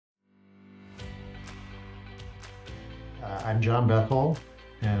I'm John Bethell,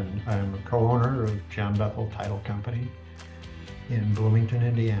 and I'm a co-owner of John Bethell Title Company in Bloomington,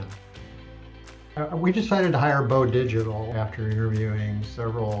 Indiana. We decided to hire Bowe Digital after interviewing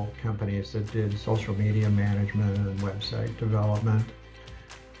several companies that did social media management and website development.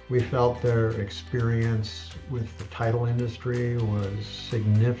 We felt their experience with the title industry was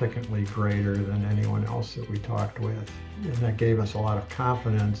significantly greater than anyone else that we talked with. And that gave us a lot of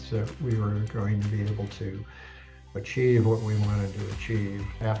confidence that we were going to be able to achieve what we wanted to achieve.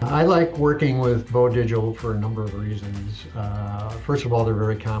 I like working with Bowe Digital for a number of reasons. First of all, they're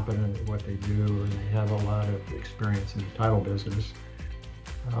very competent at what they do, and they have a lot of experience in the title business.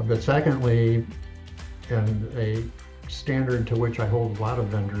 But secondly, and a standard to which I hold a lot of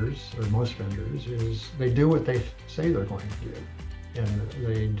vendors, or most vendors, is they do what they say they're going to do, and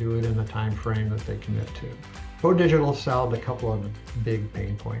they do it in the time frame that they commit to. Bowe Digital solved a couple of big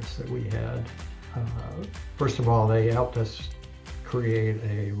pain points that we had. First of all, they helped us create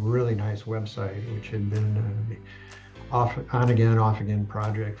a really nice website, which had been an on again, off again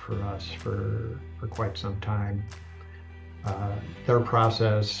project for us for quite some time. Their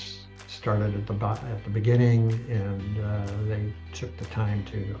process started at the beginning, and they took the time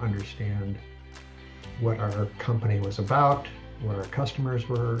to understand what our company was about, what our customers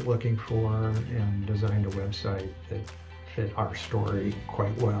were looking for, and designed a website that fit our story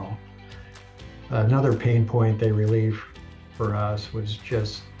quite well. Another pain point they relieved for us was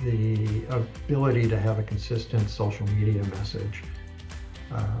just the ability to have a consistent social media message.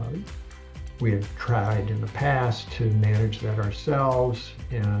 We had tried in the past to manage that ourselves,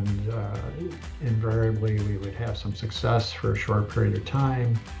 and invariably we would have some success for a short period of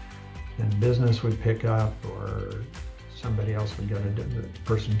time, and business would pick up, or somebody else would the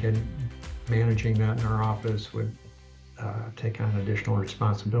person managing that in our office would take on additional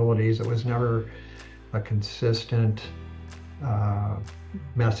responsibilities. It was never a consistent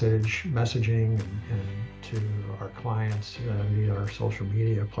messaging and to our clients via our social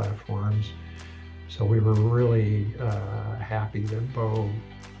media platforms. So we were really happy that Bowe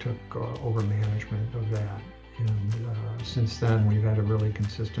took over management of that. And since then, we've had a really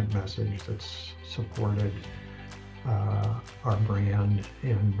consistent message that's supported our brand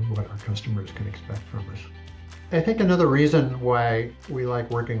and what our customers can expect from us. I think another reason why we like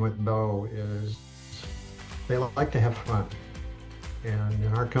working with Bowe is they like to have fun. And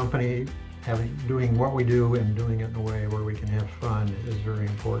in our company, doing what we do and doing it in a way where we can have fun is very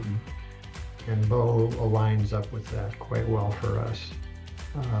important. And Bowe aligns up with that quite well for us.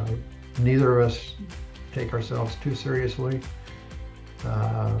 Neither of us take ourselves too seriously.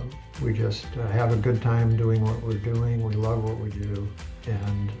 We just have a good time doing what we're doing. We love what we do.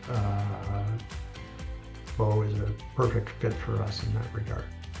 And Bowe is a perfect fit for us in that regard.